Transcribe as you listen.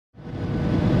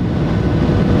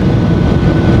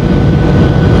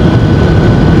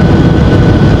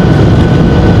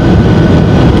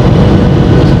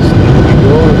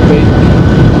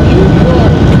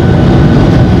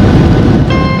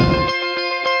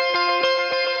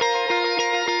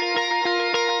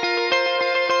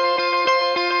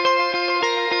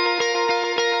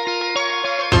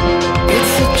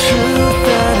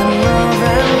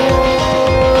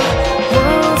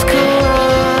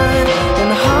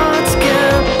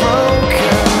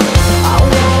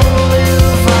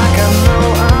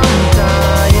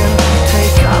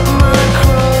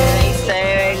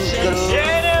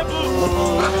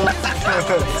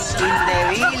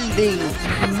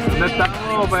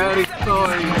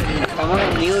Estamos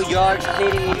en New York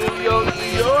City.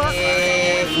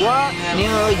 What?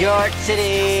 New York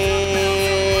City.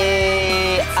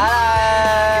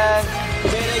 Alan.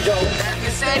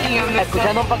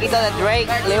 Escuchando un poquito de Drake,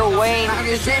 Lil Wayne,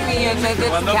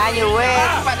 Kanye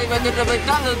West.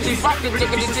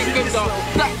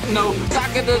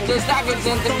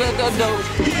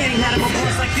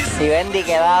 Y Bendy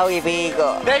quedado y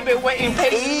pico.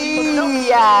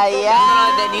 Ya,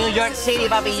 de New York City,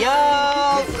 papillón.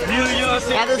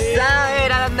 Ya tú sabes,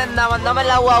 era donde andamos, andamos en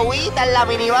la guaguita, en la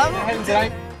minivan.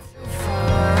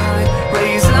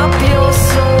 Raise up your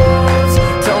souls,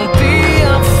 don't be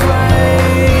afraid.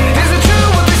 Is it true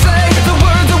what they say? The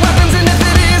words are weapons, and if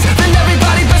it is, then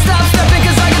everybody best stop stepping.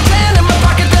 Cause I got 10 in my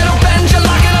pocket that'll bend you,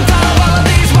 locking on top of all of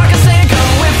these rockets saying,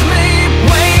 come with me,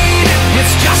 wait,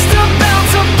 it's just about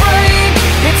to break.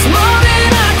 It's more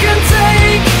than I can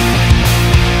take.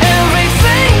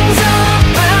 Everything's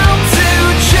about to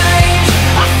change.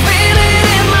 I feel it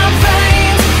in my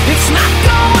veins. It's not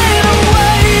going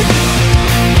away.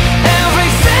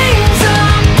 Everything's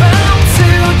about to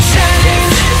change.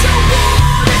 This is a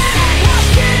warning. What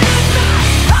can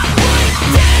I break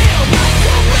down?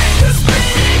 You'll make the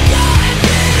spinning guy and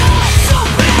get off so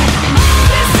bad.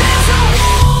 This is a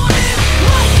warning.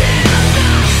 What can I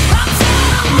I'm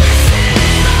tired of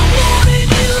listening. I'm warning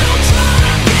you, don't try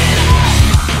to get off.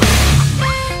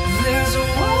 There's a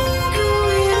war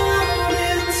going on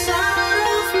inside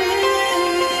of me.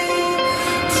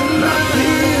 To not be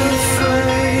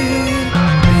afraid.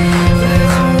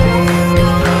 There's a war going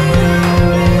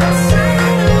on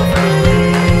inside of me.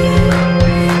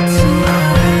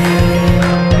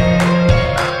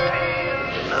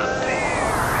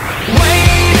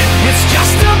 Wait, it's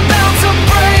just about to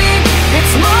break.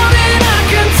 It's more than I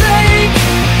can take.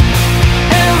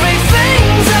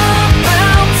 Everything's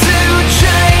about to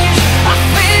change. I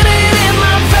feel it in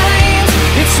my veins.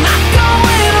 It's not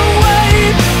going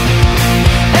away.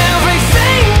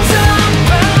 Everything's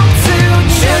about to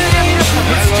change.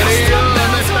 It's just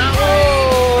about to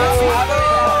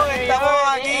Estamos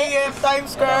aquí en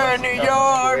Times Square, New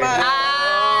York, man.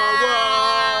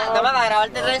 Dame para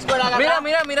grabarte Times Square acá.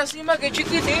 Mira, Simba, qué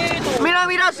chiquitito.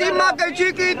 Mira, Simba, qué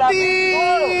chiquitito.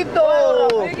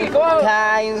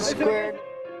 Times Square.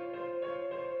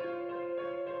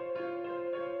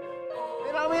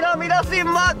 Mira,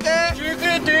 Simba, qué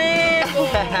Chiquitito.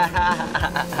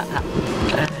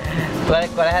 ¿Cuál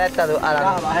es el estatus?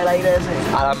 Baja el aire ese.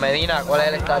 Alan Medina, ¿cuál es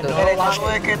el estatus? El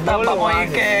estatus es que vamos a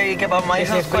ir que vamos a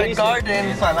ir a Square Garden.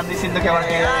 Están diciendo que van a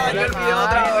quedar. Me olvidó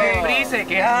otra vez. Frice,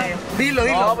 que Dilo.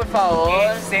 No, por favor.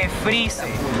 que se frice.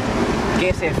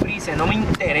 Que se frice, no me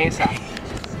interesa.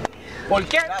 ¿Por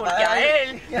qué? Porque a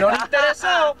él no le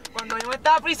interesó cuando yo me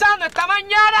estaba frizando esta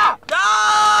mañana.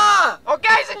 ¡Ah! ¿Ok,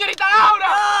 señorita Laura?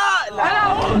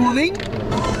 ¿Budín?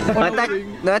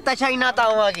 ¿Dónde está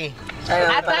Chinatown aquí?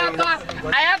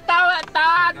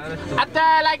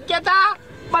 Hasta la inquieta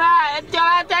para el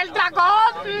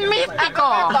dragón místico.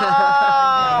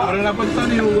 Abre la puerta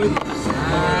New York.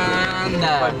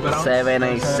 Anda.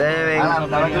 787.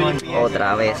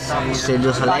 Otra vez. Cirque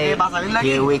Du Soleil.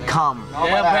 Here we come. Vamos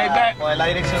a la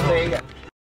dirección de ella.